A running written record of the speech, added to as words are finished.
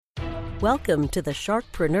Welcome to the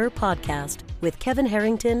Sharkpreneur Podcast with Kevin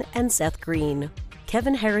Harrington and Seth Green.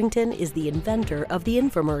 Kevin Harrington is the inventor of the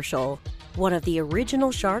infomercial, one of the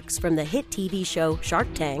original sharks from the hit TV show Shark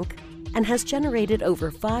Tank, and has generated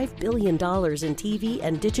over $5 billion in TV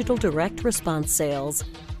and digital direct response sales.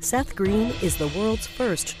 Seth Green is the world's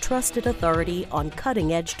first trusted authority on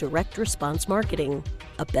cutting-edge direct response marketing,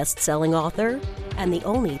 a best-selling author, and the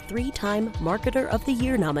only 3-time Marketer of the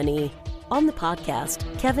Year nominee. On the podcast,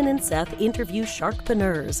 Kevin and Seth interview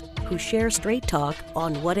sharkpreneurs who share straight talk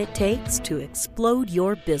on what it takes to explode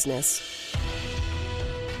your business.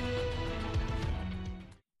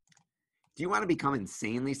 Do you want to become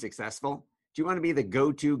insanely successful? Do you want to be the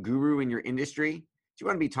go-to guru in your industry? Do you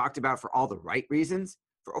want to be talked about for all the right reasons?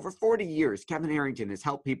 For over 40 years, Kevin Harrington has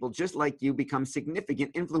helped people just like you become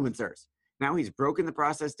significant influencers. Now he's broken the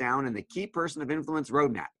process down in the Key Person of Influence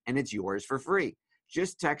Roadmap, and it's yours for free.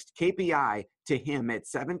 Just text KPI to him at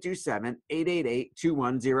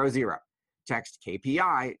 727-888-2100. Text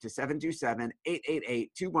KPI to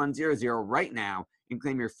 727-888-2100 right now and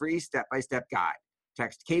claim your free step-by-step guide.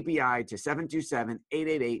 Text KPI to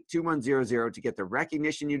 727-888-2100 to get the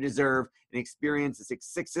recognition you deserve and experience the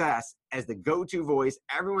success as the go-to voice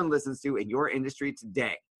everyone listens to in your industry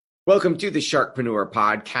today. Welcome to the Sharkpreneur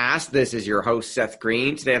Podcast. This is your host, Seth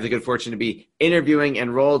Green. Today I have the good fortune to be interviewing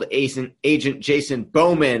enrolled agent Jassen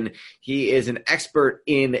Bowman. He is an expert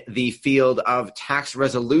in the field of tax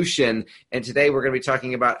resolution. And today we're going to be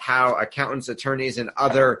talking about how accountants, attorneys, and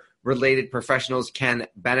other related professionals can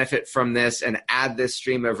benefit from this and add this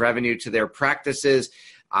stream of revenue to their practices.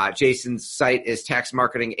 Jassen's site is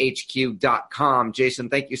taxmarketinghq.com.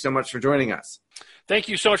 Jassen, thank you so much for joining us. Thank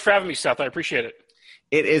you so much for having me, Seth. I appreciate it.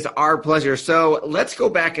 It is our pleasure. So let's go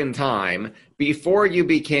back in time. Before you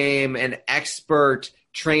became an expert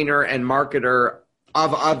trainer and marketer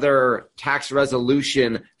of other tax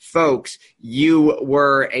resolution folks, you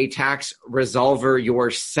were a tax resolver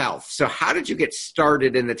yourself. So how did you get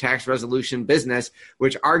started in the tax resolution business,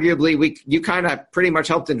 which arguably you kind of pretty much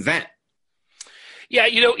helped invent? Yeah,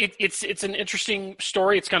 it's an interesting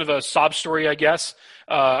story. It's kind of a sob story, I guess.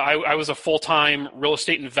 I was a full-time real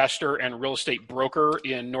estate investor and real estate broker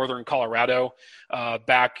in northern Colorado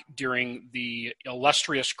back during the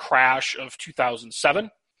illustrious crash of 2007.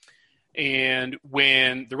 And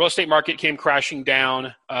when the real estate market came crashing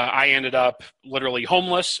down, I ended up literally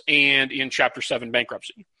homeless and in Chapter 7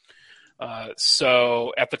 bankruptcy.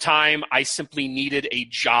 So at the time, I simply needed a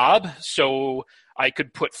job so I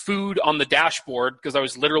could put food on the dashboard because I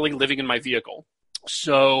was literally living in my vehicle.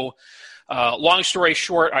 So long story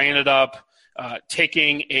short, I ended up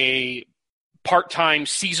taking a part-time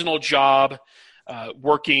seasonal job,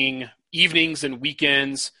 working evenings and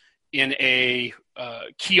weekends in a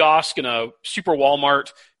kiosk in a super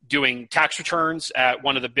Walmart, doing tax returns at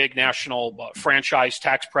one of the big national franchise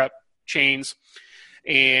tax prep chains.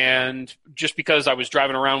 And just because I was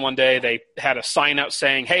driving around one day, they had a sign out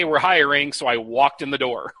saying, "Hey, we're hiring." So I walked in the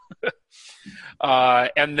door.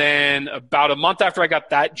 And then about a month after I got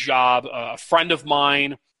that job, a friend of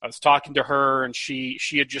mine, I was talking to her, and she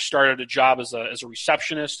had just started a job as a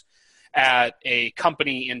receptionist at a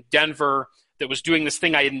company in Denver that was doing this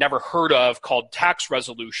thing I had never heard of called tax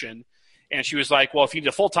resolution. And she was like, "Well, if you need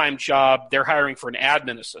a full-time job, they're hiring for an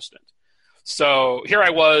admin assistant." So here I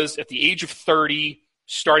was at the age of 30,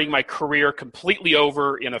 starting my career completely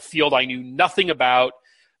over in a field I knew nothing about,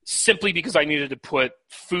 simply because I needed to put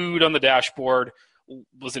food on the dashboard,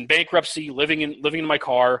 was in bankruptcy, living in my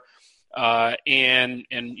car, and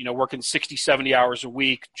working 60, 70 hours a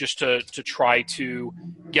week just to try to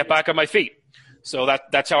get back on my feet. So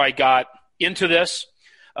that's how I got into this.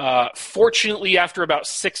 Fortunately, after about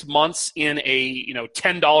 6 months in a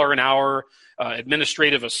 $10 an hour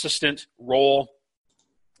administrative assistant role,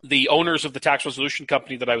 the owners of the tax resolution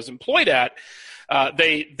company that I was employed at,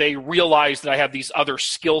 they realized that I have these other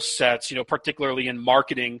skill sets, particularly in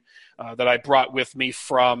marketing, that I brought with me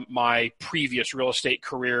from my previous real estate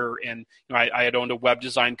career. And I had owned a web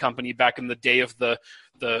design company back in the day of the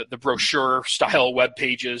brochure style web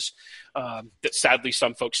pages that sadly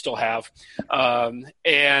some folks still have. So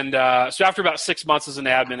after about 6 months as an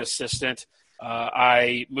admin assistant,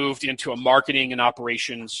 I moved into a marketing and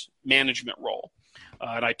operations management role.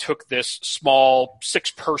 And I took this small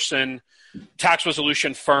 6-person tax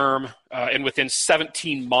resolution firm, and within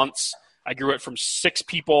 17 months, I grew it from 6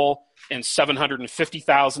 people and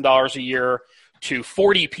 $750,000 a year to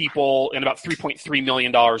 40 people and about $3.3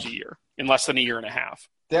 million a year in less than a year and a half.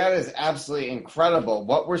 That is absolutely incredible.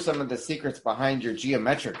 What were some of the secrets behind your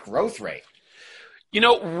geometric growth rate?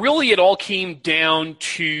 Really it all came down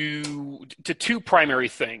to two primary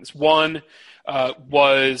things. One,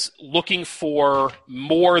 was looking for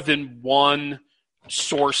more than one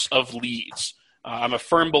source of leads. I'm a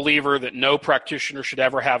firm believer that no practitioner should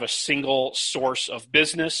ever have a single source of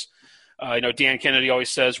business. Dan Kennedy always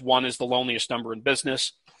says one is the loneliest number in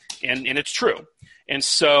business, and it's true. And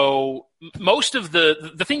so most of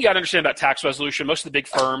the thing you got to understand about tax resolution, most of the big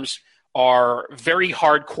firms are very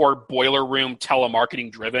hardcore boiler room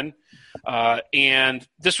telemarketing driven. And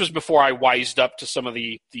this was before I wised up to some of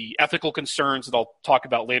the ethical concerns that I'll talk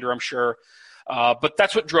about later, I'm sure. But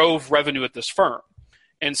that's what drove revenue at this firm.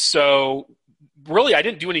 And so really, I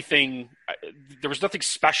didn't do anything. There was nothing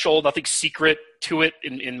special, nothing secret to it,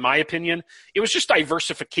 in my opinion. It was just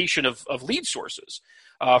diversification of lead sources,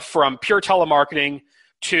 from pure telemarketing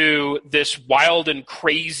to this wild and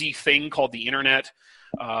crazy thing called the internet.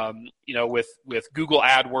 With Google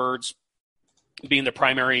AdWords being the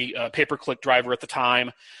primary pay-per-click driver at the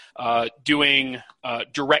time, doing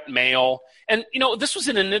direct mail. And, this was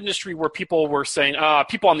in an industry where people were saying,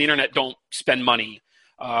 people on the internet don't spend money.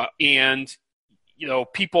 And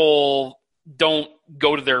people don't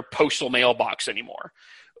go to their postal mailbox anymore,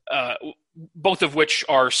 both of which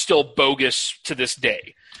are still bogus to this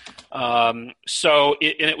day.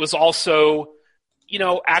 It was also,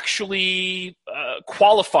 actually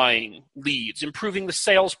qualifying leads, improving the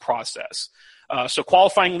sales process. So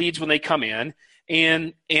qualifying leads when they come in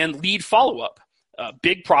and lead follow-up.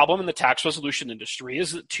 Big problem in the tax resolution industry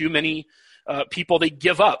is that too many people, they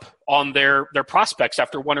give up on their prospects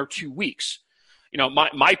after 1 or 2 weeks.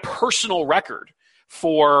 My personal record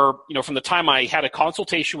for, from the time I had a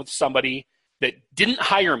consultation with somebody that didn't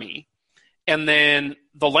hire me, and then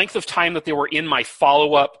the length of time that they were in my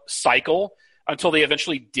follow-up cycle until they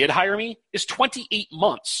eventually did hire me is 28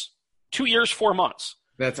 months, 2 years, 4 months.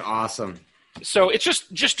 That's awesome. So it's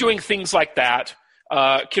just doing things like that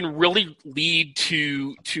can really lead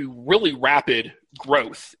to really rapid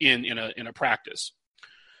growth in a practice.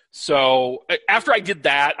 So after I did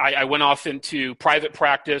that, I went off into private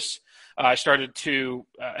practice. I started to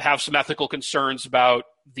have some ethical concerns about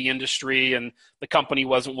the industry, and the company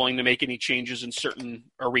wasn't willing to make any changes in certain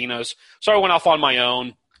arenas. So I went off on my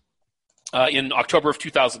own in October of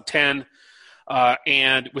 2010.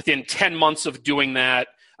 And within 10 months of doing that,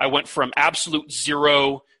 I went from absolute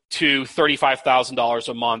zero to $35,000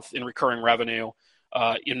 a month in recurring revenue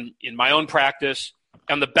in my own practice.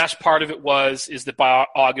 And the best part of it is that by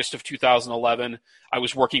August of 2011, I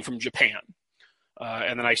was working from Japan.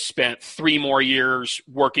 And then I spent 3 more years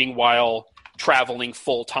working while traveling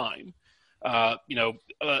full time,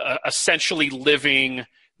 essentially living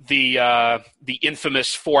the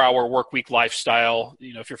infamous 4-hour work week lifestyle.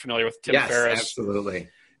 If you're familiar with Tim Ferriss, absolutely.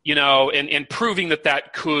 And proving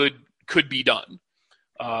that could be done.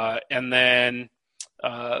 And then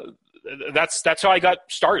that's how I got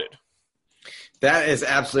started. That is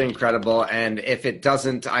absolutely incredible. And if it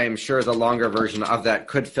doesn't, I am sure the longer version of that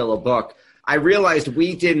could fill a book. I realized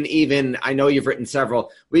I know you've written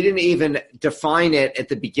several, we didn't even define it at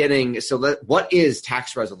the beginning. So what is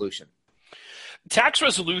tax resolution? Tax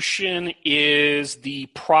resolution is the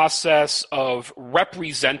process of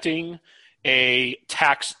representing a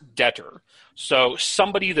tax debtor. So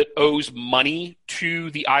somebody that owes money to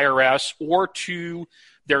the IRS or to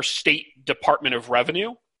their state Department of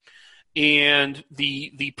Revenue, and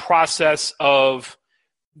the process of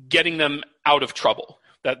getting them out of trouble.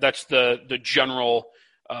 That's the general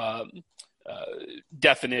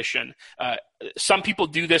definition. Some people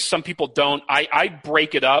do this, some people don't. I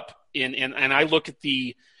break it up and I look at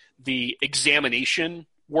the examination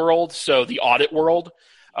world, so the audit world,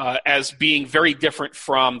 as being very different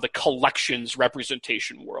from the collections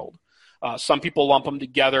representation world. Some people lump them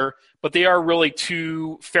together, but they are really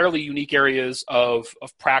two fairly unique areas of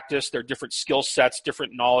practice. They're different skill sets,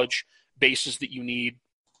 different knowledge bases that you need.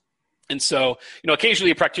 And so,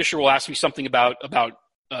 occasionally a practitioner will ask me something about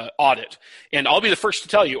audit, and I'll be the first to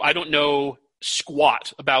tell you, I don't know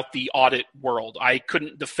squat about the audit world. I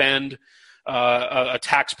couldn't defend a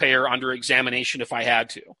taxpayer under examination if I had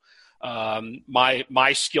to.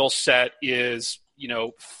 My skill set is,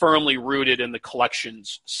 firmly rooted in the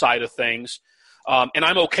collections side of things, and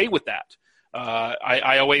I'm okay with that.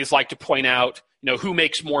 I always like to point out, who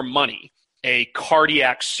makes more money, a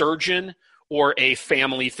cardiac surgeon or a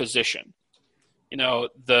family physician.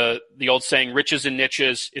 The old saying, riches and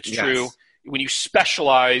niches, it's yes. true. When you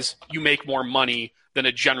specialize, you make more money than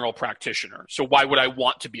a general practitioner. So why would I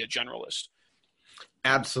want to be a generalist?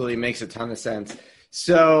 Absolutely. Makes a ton of sense.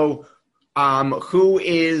 So you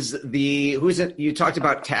talked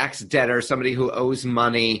about tax debtor, somebody who owes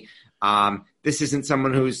money. This isn't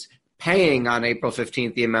someone who's paying on April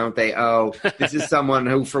 15th the amount they owe. This is someone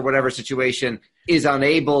who, for whatever situation, is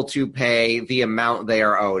unable to pay the amount they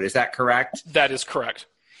are owed. Is that correct? That is correct.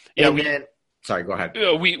 Yeah. Sorry, go ahead.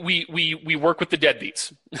 We work with the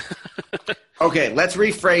deadbeats. Okay, let's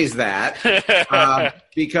rephrase that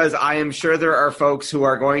because I am sure there are folks who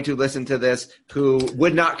are going to listen to this who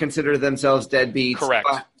would not consider themselves deadbeats. Correct.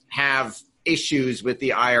 But have issues with the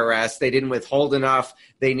IRS. They didn't withhold enough.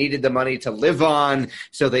 They needed the money to live on,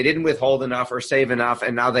 so they didn't withhold enough or save enough,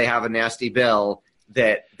 and now they have a nasty bill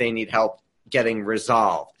that they need help getting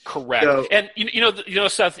resolved. Correct. So, and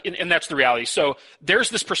Seth, and that's the reality. So there's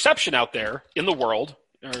this perception out there in the world,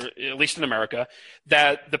 or at least in America,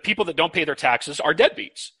 that the people that don't pay their taxes are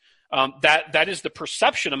deadbeats. That is the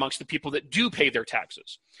perception amongst the people that do pay their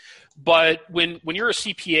taxes. But when you're a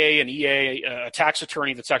CPA, an EA, a tax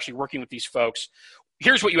attorney that's actually working with these folks,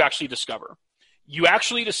 here's what you actually discover. You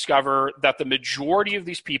actually discover that the majority of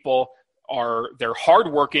these people they're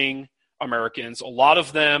hardworking Americans. A lot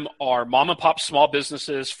of them are mom and pop small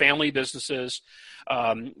businesses, family businesses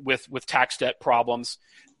with tax debt problems.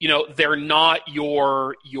 They're not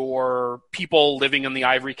your people living in the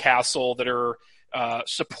ivory castle that are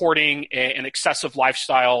supporting an excessive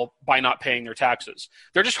lifestyle by not paying their taxes.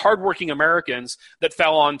 They're just hardworking Americans that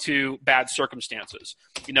fell onto bad circumstances.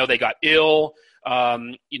 They got ill.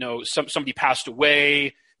 Somebody passed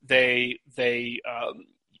away. They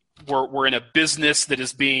were in a business that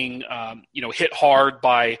is being hit hard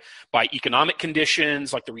by economic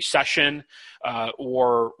conditions like the recession,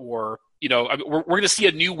 or we're going to see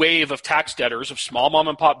a new wave of tax debtors of small mom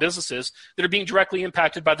and pop businesses that are being directly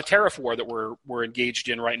impacted by the tariff war that we're engaged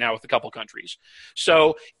in right now with a couple countries.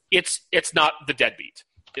 So it's not the deadbeat.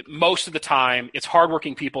 Most of the time, it's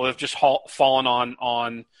hardworking people that have just fallen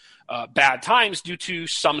on bad times due to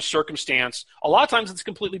some circumstance. A lot of times, it's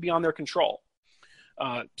completely beyond their control.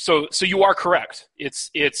 So you are correct.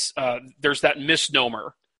 It's there's that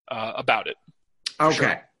misnomer about it. Okay.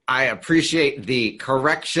 Sure. I appreciate the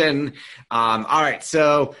correction. All right.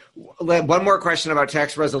 So one more question about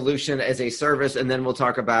tax resolution as a service, and then we'll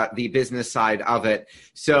talk about the business side of it.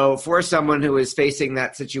 So for someone who is facing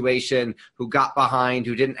that situation, who got behind,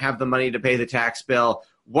 who didn't have the money to pay the tax bill,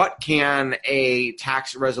 what can a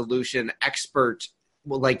tax resolution expert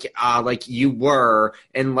like you were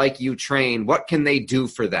and like you train, what can they do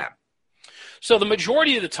for them? So the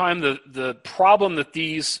majority of the time, the problem that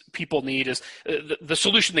these people need is the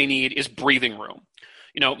solution they need is breathing room.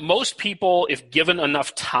 Most people, if given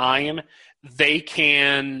enough time, they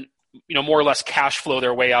can, more or less cash flow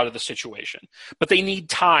their way out of the situation. But they need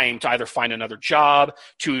time to either find another job,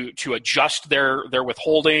 to adjust their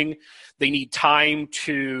withholding. They need time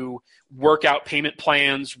to work out payment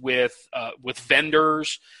plans with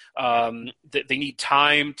vendors. They need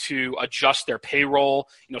time to adjust their payroll.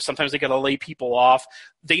 Sometimes they got to lay people off.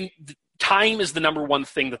 Time is the number one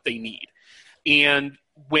thing that they need. And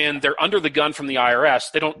when they're under the gun from the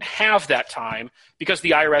IRS, they don't have that time because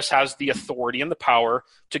the IRS has the authority and the power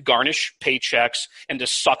to garnish paychecks and to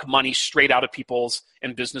suck money straight out of people's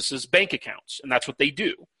and businesses' bank accounts. And that's what they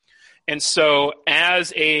do. And so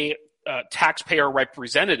as a taxpayer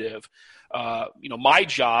representative, my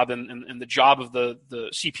job and the job of the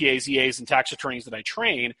CPAs, EAs, and tax attorneys that I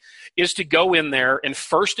train is to go in there and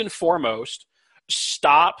first and foremost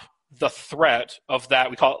stop the threat of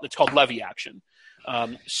that. It's called levy action.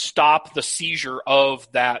 Stop the seizure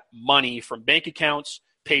of that money from bank accounts,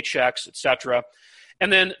 paychecks, etc.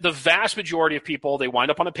 And then the vast majority of people, they wind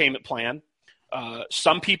up on a payment plan.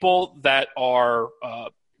 Some people that are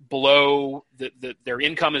below their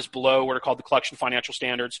income is below what are called the collection financial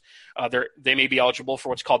standards. They may be eligible for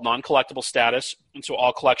what's called non-collectible status, and so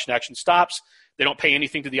all collection action stops. They don't pay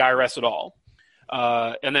anything to the IRS at all.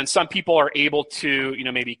 And then some people are able to,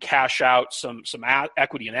 maybe cash out some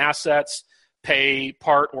equity and assets, pay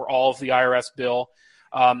part or all of the IRS bill,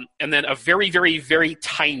 and then a very, very, very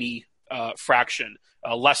tiny fraction,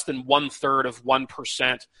 less than 1/3 of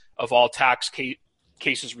 1% of all tax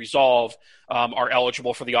cases resolved are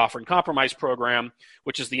eligible for the offer and compromise program,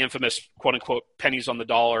 which is the infamous quote unquote pennies on the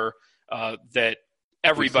dollar that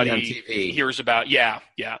everybody hears about. Yeah.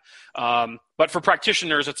 But for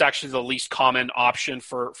practitioners, it's actually the least common option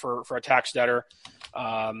for a tax debtor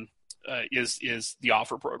is the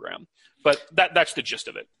offer program. But that's the gist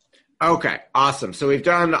of it. Okay, awesome. So we've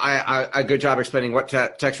done a good job explaining what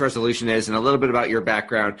tax resolution is and a little bit about your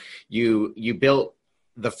background. You built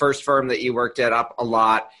the first firm that you worked at up a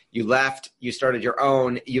lot. You left, you started your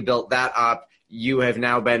own, you built that up. You have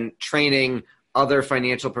now been training other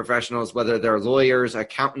financial professionals, whether they're lawyers,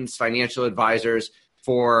 accountants, financial advisors,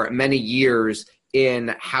 for many years.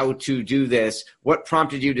 in how to do this. What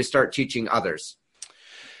prompted you to start teaching others?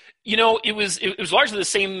 It was largely the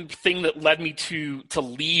same thing that led me to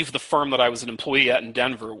leave the firm that I was an employee at in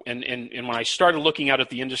Denver. And when I started looking out at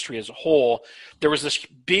the industry as a whole, there was this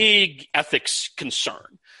big ethics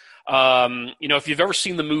concern. If you've ever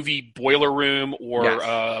seen the movie Boiler Room or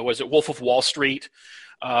Yes. Was it Wolf of Wall Street,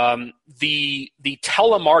 the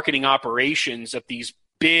telemarketing operations at these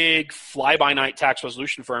big fly-by-night tax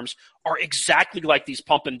resolution firms are exactly like these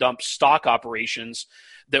pump and dump stock operations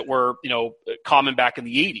that were, common back in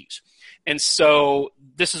the 80s. And so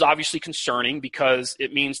this is obviously concerning because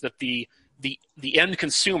it means that the end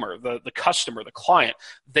consumer, the customer, the client,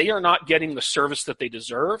 they are not getting the service that they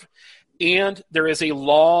deserve. And there is a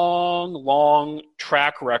long, long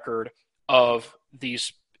track record of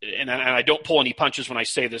these, and I don't pull any punches when I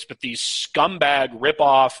say this, but these scumbag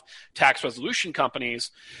rip-off tax resolution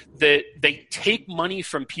companies that they take money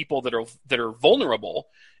from people that are vulnerable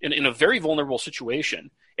in a very vulnerable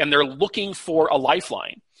situation, and they're looking for a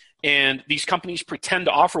lifeline. And these companies pretend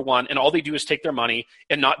to offer one, and all they do is take their money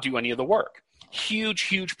and not do any of the work. Huge,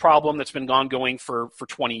 huge problem that's been ongoing for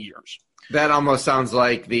 20 years. That almost sounds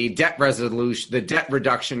like the debt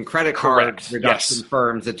reduction, credit card reduction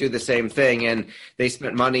firms that do the same thing, and they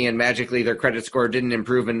spent money and magically their credit score didn't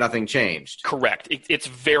improve and nothing changed. Correct. It's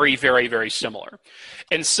very, very, very similar.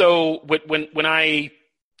 And so when I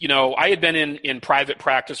had been in private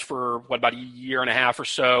practice for about a year and a half or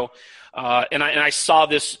so, and I saw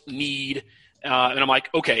this need, and I'm like,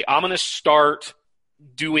 okay, I'm going to start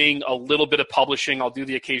doing a little bit of publishing. I'll do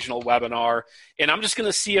the occasional webinar, and I'm just going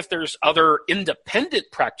to see if there's other independent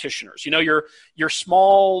practitioners. Your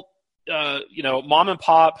small, mom and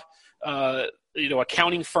pop,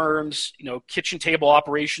 accounting firms, kitchen table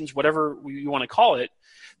operations, whatever you want to call it,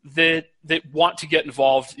 that want to get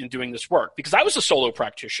involved in doing this work. Because I was a solo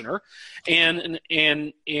practitioner, and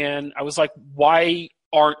I was like, why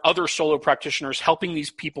aren't other solo practitioners helping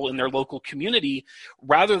these people in their local community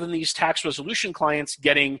rather than these tax resolution clients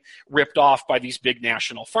getting ripped off by these big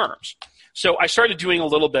national firms? So I started doing a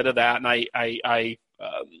little bit of that, and I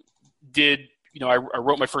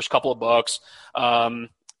wrote my first couple of books. I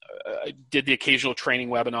did the occasional training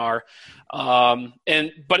webinar,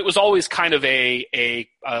 but it was always kind of a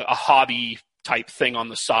hobby type thing on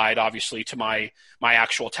the side, obviously, to my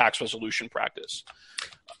actual tax resolution practice.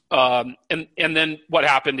 And then what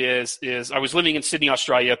happened is I was living in Sydney,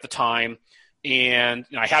 Australia at the time, and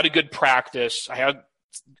I had a good practice. I had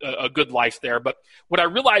a good life there. But what I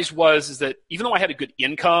realized is that even though I had a good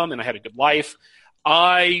income and I had a good life,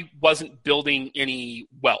 I wasn't building any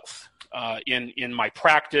wealth in my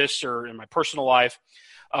practice or in my personal life.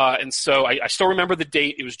 And so I still remember the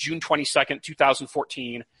date. It was June 22nd,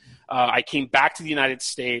 2014. I came back to the United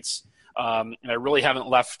States. And I really haven't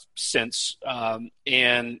left since.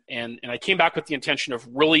 And I came back with the intention of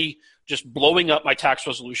really just blowing up my tax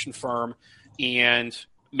resolution firm and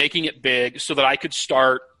making it big so that I could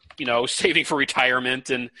start, saving for retirement.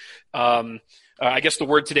 And I guess the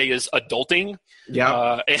word today is adulting.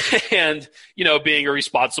 Yeah. And being a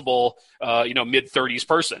responsible, mid-30s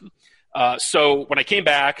person. So when I came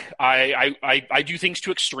back, I do things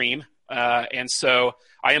to extreme. And so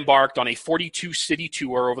I embarked on a 42-city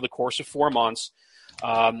tour over the course of 4 months,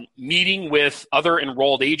 meeting with other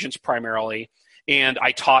enrolled agents primarily, and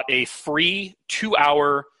I taught a free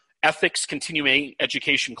 2-hour ethics continuing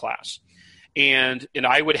education class. And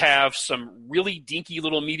I would have some really dinky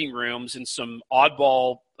little meeting rooms in some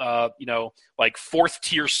oddball, like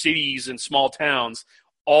fourth-tier cities and small towns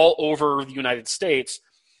all over the United States.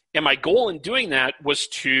 And my goal in doing that was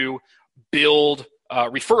to build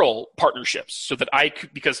referral partnerships so that I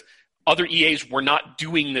could, because other EAs were not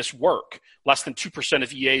doing this work. Less than 2%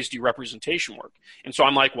 of EAs do representation work. And so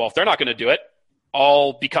I'm like, well, if they're not going to do it,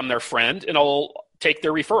 I'll become their friend and I'll take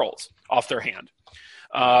their referrals off their hand.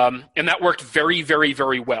 And that worked very, very,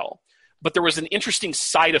 very well. But there was an interesting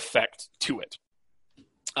side effect to it.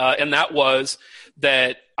 And that was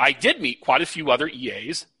that I did meet quite a few other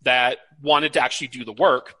EAs that wanted to actually do the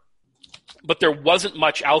work, but there wasn't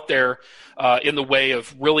much out there in the way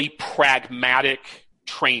of really pragmatic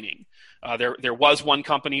training. There was one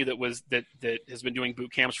company that has been doing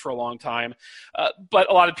boot camps for a long time, but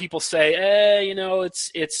a lot of people say,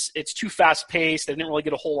 it's too fast paced. They didn't really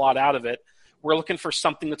get a whole lot out of it. We're looking for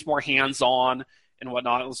something that's more hands on and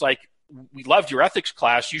whatnot. It was like, we loved your ethics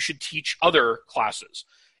class. You should teach other classes.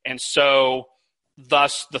 And so,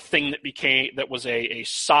 thus, the thing that was a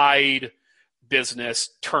side business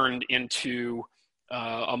turned into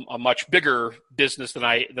a much bigger business than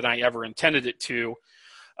I ever intended it to.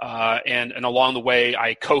 And along the way,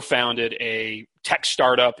 I co-founded a tech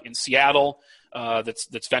startup in Seattle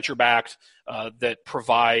that's venture backed, that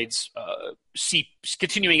provides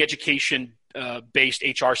continuing education based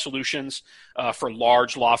HR solutions for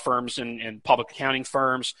large law firms and public accounting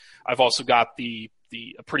firms. I've also got a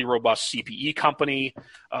pretty robust CPE company,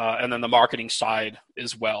 and then the marketing side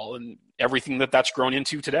as well, and everything that's grown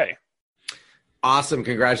into today. Awesome.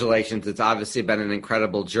 Congratulations. It's obviously been an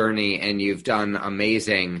incredible journey and you've done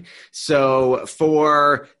amazing. So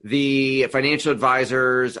for the financial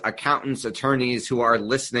advisors, accountants, attorneys who are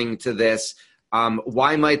listening to this,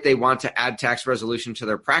 why might they want to add tax resolution to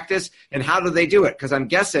their practice, and how do they do it? Because I'm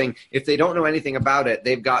guessing if they don't know anything about it,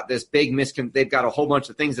 they've got this big they've got a whole bunch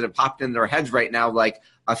of things that have popped in their heads right now, like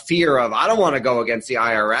a fear of, I don't want to go against the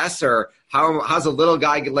IRS, or how's a little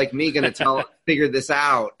guy like me going to figure this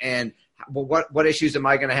out? And what issues am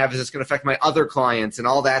I going to have? Is this going to affect my other clients and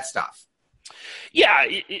all that stuff? Yeah,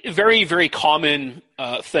 very, very common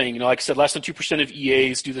thing. Like I said, less than 2% of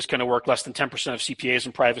EAs do this kind of work. Less than 10% of CPAs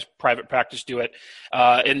in private practice do it.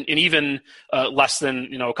 And even less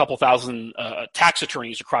than, a couple thousand tax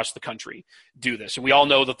attorneys across the country do this. And we all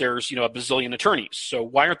know that there's, a bazillion attorneys. So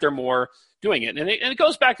why aren't there more doing it? And it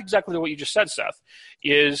goes back exactly to what you just said, Seth,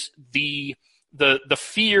 is the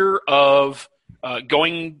fear of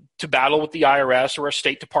going to battle with the IRS or a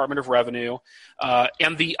state Department of Revenue.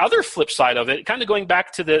 And the other flip side of it, kind of going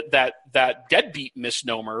back to that deadbeat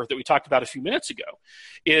misnomer that we talked about a few minutes ago,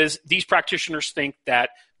 is these practitioners think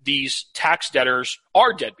that these tax debtors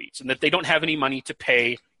are deadbeats and that they don't have any money to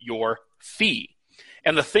pay your fee.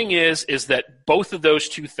 And the thing is that both of those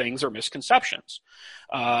two things are misconceptions.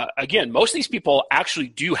 Again, most of these people actually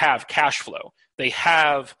do have cash flow. They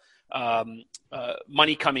have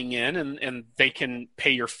money coming in, and they can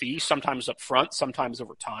pay your fee, sometimes up front, sometimes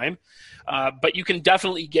over time. But you can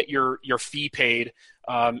definitely get your fee paid,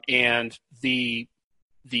 and the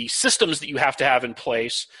systems that you have to have in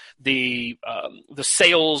place, the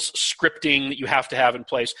sales scripting that you have to have in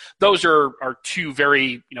place, those are two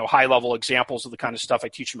very high level examples of the kind of stuff I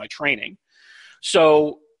teach in my training.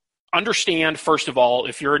 So understand, first of all,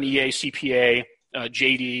 if you're an EA, CPA,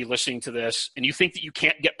 JD listening to this, and you think that you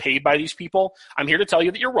can't get paid by these people, I'm here to tell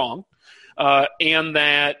you that you're wrong, and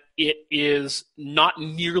that it is not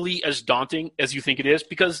nearly as daunting as you think it is,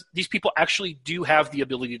 because these people actually do have the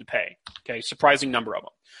ability to pay. Okay, surprising number of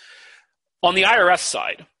them. On the IRS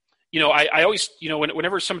side, I always,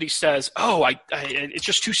 whenever somebody says, it's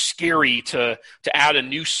just too scary to add a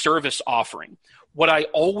new service offering, what I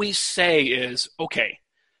always say is, okay,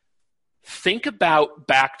 think about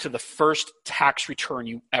back to the first tax return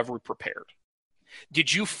you ever prepared.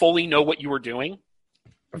 Did you fully know what you were doing?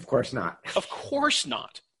 Of course not. Of course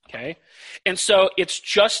not. Okay. And so it's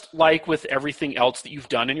just like with everything else that you've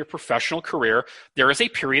done in your professional career, there is a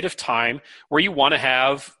period of time where you want to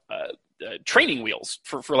have training wheels,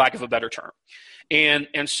 for lack of a better term.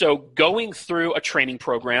 And so going through a training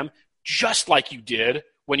program, just like you did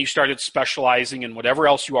when you started specializing in whatever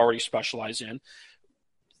else you already specialize in,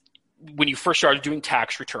 when you first started doing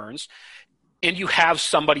tax returns, and you have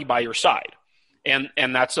somebody by your side. And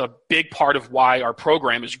that's a big part of why our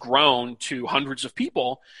program has grown to hundreds of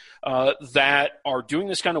people that are doing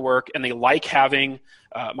this kind of work, and they like having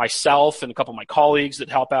myself and a couple of my colleagues that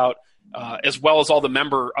help out, as well as all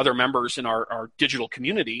the other members in our digital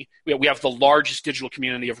community. We have the largest digital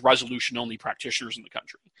community of resolution-only practitioners in the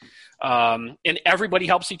country. And everybody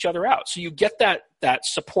helps each other out. So you get that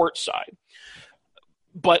support side.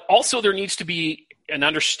 But also there needs to be an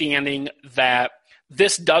understanding that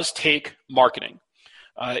this does take marketing.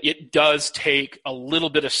 It does take a little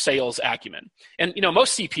bit of sales acumen. And,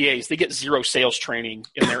 most CPAs, they get zero sales training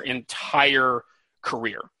in their entire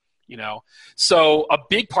career, So a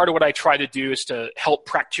big part of what I try to do is to help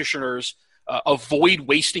practitioners avoid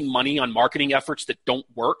wasting money on marketing efforts that don't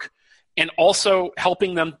work, and also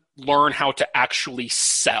helping them learn how to actually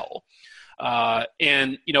sell.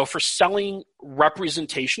 And for selling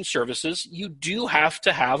representation services, you do have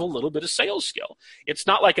to have a little bit of sales skill. It's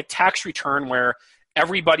not like a tax return where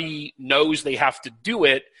everybody knows they have to do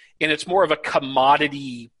it, and it's more of a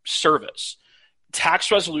commodity service.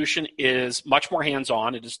 Tax resolution is much more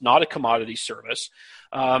hands-on. It is not a commodity service.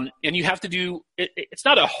 And you have to do it's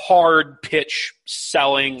not a hard pitch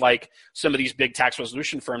selling like some of these big tax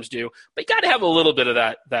resolution firms do, but you got to have a little bit of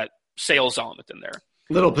that sales element in there.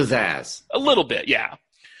 Little pizzazz. A little bit, yeah.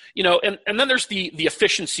 And then there's the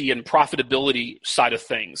efficiency and profitability side of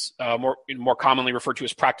things, more commonly referred to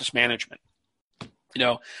as practice management.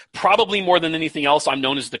 Probably more than anything else, I'm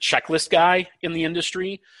known as the checklist guy in the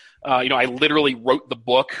industry. I literally wrote the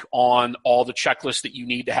book on all the checklists that you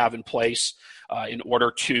need to have in place in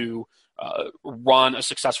order to run a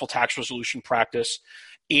successful tax resolution practice.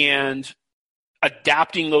 And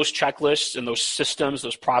adapting those checklists and those systems,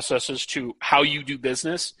 those processes to how you do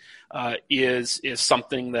business is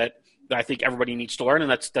something that I think everybody needs to learn,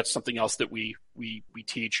 and that's something else that we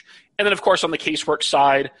teach. And then, of course, on the casework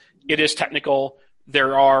side, it is technical.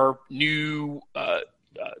 There are new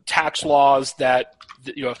tax laws that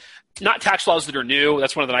not tax laws that are new.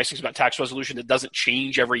 That's one of the nice things about tax resolution. It doesn't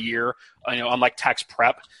change every year, unlike tax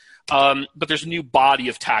prep. But there's a new body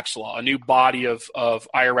of tax law, a new body of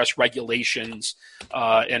IRS regulations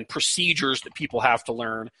and procedures that people have to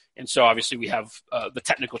learn. And so obviously we have the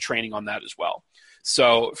technical training on that as well.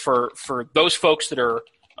 So for those folks that are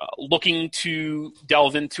looking to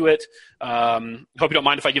delve into it, hope you don't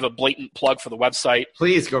mind if I give a blatant plug for the website.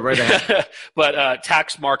 Please go right ahead. But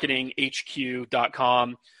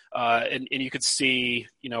taxmarketinghq.com. And you could see,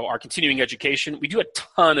 our continuing education. We do a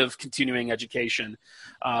ton of continuing education,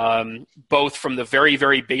 both from the very,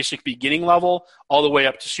 very basic beginning level all the way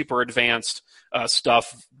up to super advanced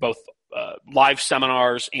stuff, both live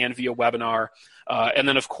seminars and via webinar. And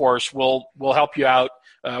then, of course, we'll help you out.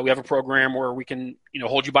 We have a program where we can,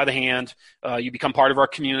 hold you by the hand. You become part of our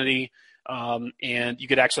community, and you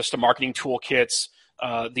get access to marketing toolkits,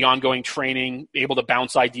 the ongoing training, able to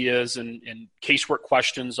bounce ideas and casework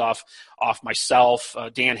questions off myself,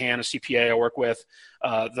 Dan Han, a CPA I work with,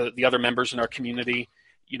 the other members in our community.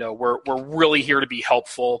 We're really here to be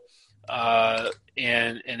helpful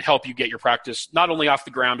and help you get your practice not only off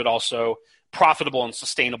the ground, but also profitable and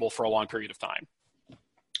sustainable for a long period of time.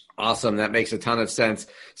 Awesome. That makes a ton of sense.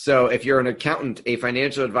 So if you're an accountant, a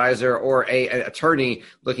financial advisor, or an attorney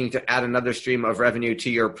looking to add another stream of revenue to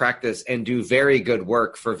your practice and do very good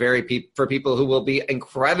work for people who will be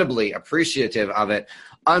incredibly appreciative of it,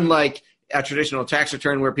 unlike a traditional tax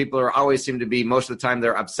return where people are always seem to be, most of the time,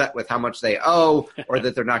 they're upset with how much they owe or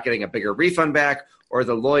that they're not getting a bigger refund back, or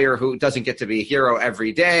the lawyer who doesn't get to be a hero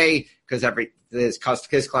every day because his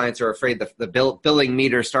clients are afraid the billing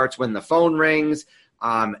meter starts when the phone rings.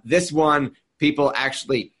 This one, people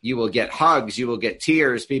actually, you will get hugs, you will get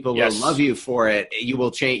tears, people will love you for it. You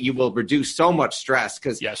will reduce so much stress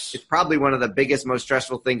because it's probably one of the biggest, most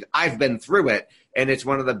stressful things. I've been through it, and it's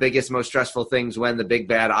one of the biggest, most stressful things when the big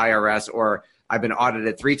bad IRS, or I've been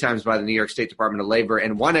audited 3 times by the New York State Department of Labor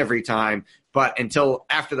and won every time. But until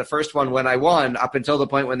after the first one, when I won, up until the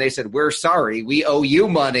point when they said, "We're sorry, we owe you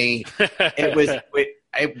money," it was.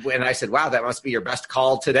 And I said, "Wow, that must be your best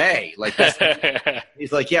call today."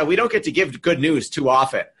 He's like, "Yeah, we don't get to give good news too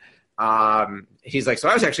often." He's like, "So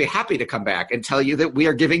I was actually happy to come back and tell you that we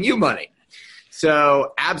are giving you money."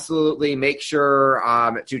 So absolutely make sure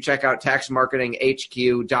to check out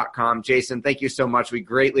taxmarketinghq.com. Jassen, thank you so much. We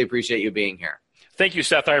greatly appreciate you being here. Thank you,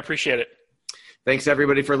 Seth. I appreciate it. Thanks,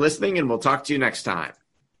 everybody, for listening, and we'll talk to you next time.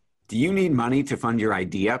 Do you need money to fund your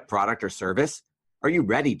idea, product, or service? Are you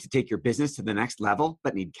ready to take your business to the next level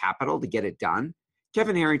but need capital to get it done?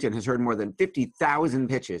 Kevin Harrington has heard more than 50,000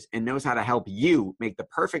 pitches and knows how to help you make the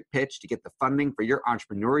perfect pitch to get the funding for your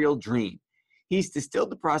entrepreneurial dream. He's distilled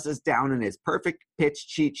the process down in his perfect pitch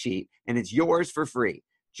cheat sheet, and it's yours for free.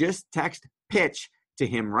 Just text PITCH to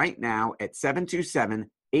him right now at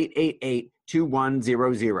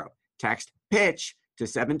 727-888-2100. Text PITCH to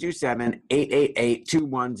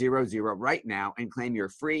 727-888-2100 right now and claim your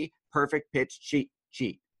free perfect pitch cheat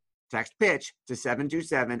sheet. Text PITCH to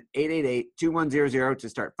 727-888-2100 to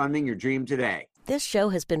start funding your dream today. This show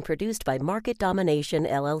has been produced by Market Domination,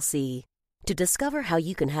 LLC. To discover how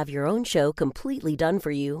you can have your own show completely done for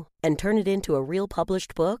you and turn it into a real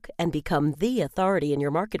published book and become the authority in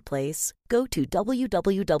your marketplace, go to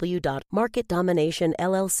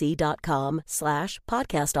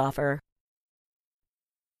www.marketdominationllc.com/podcast offer.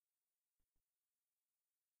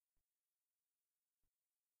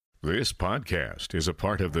 This podcast is a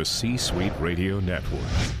part of the C-Suite Radio Network.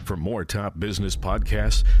 For more top business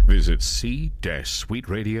podcasts, visit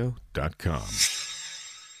c-suiteradio.com.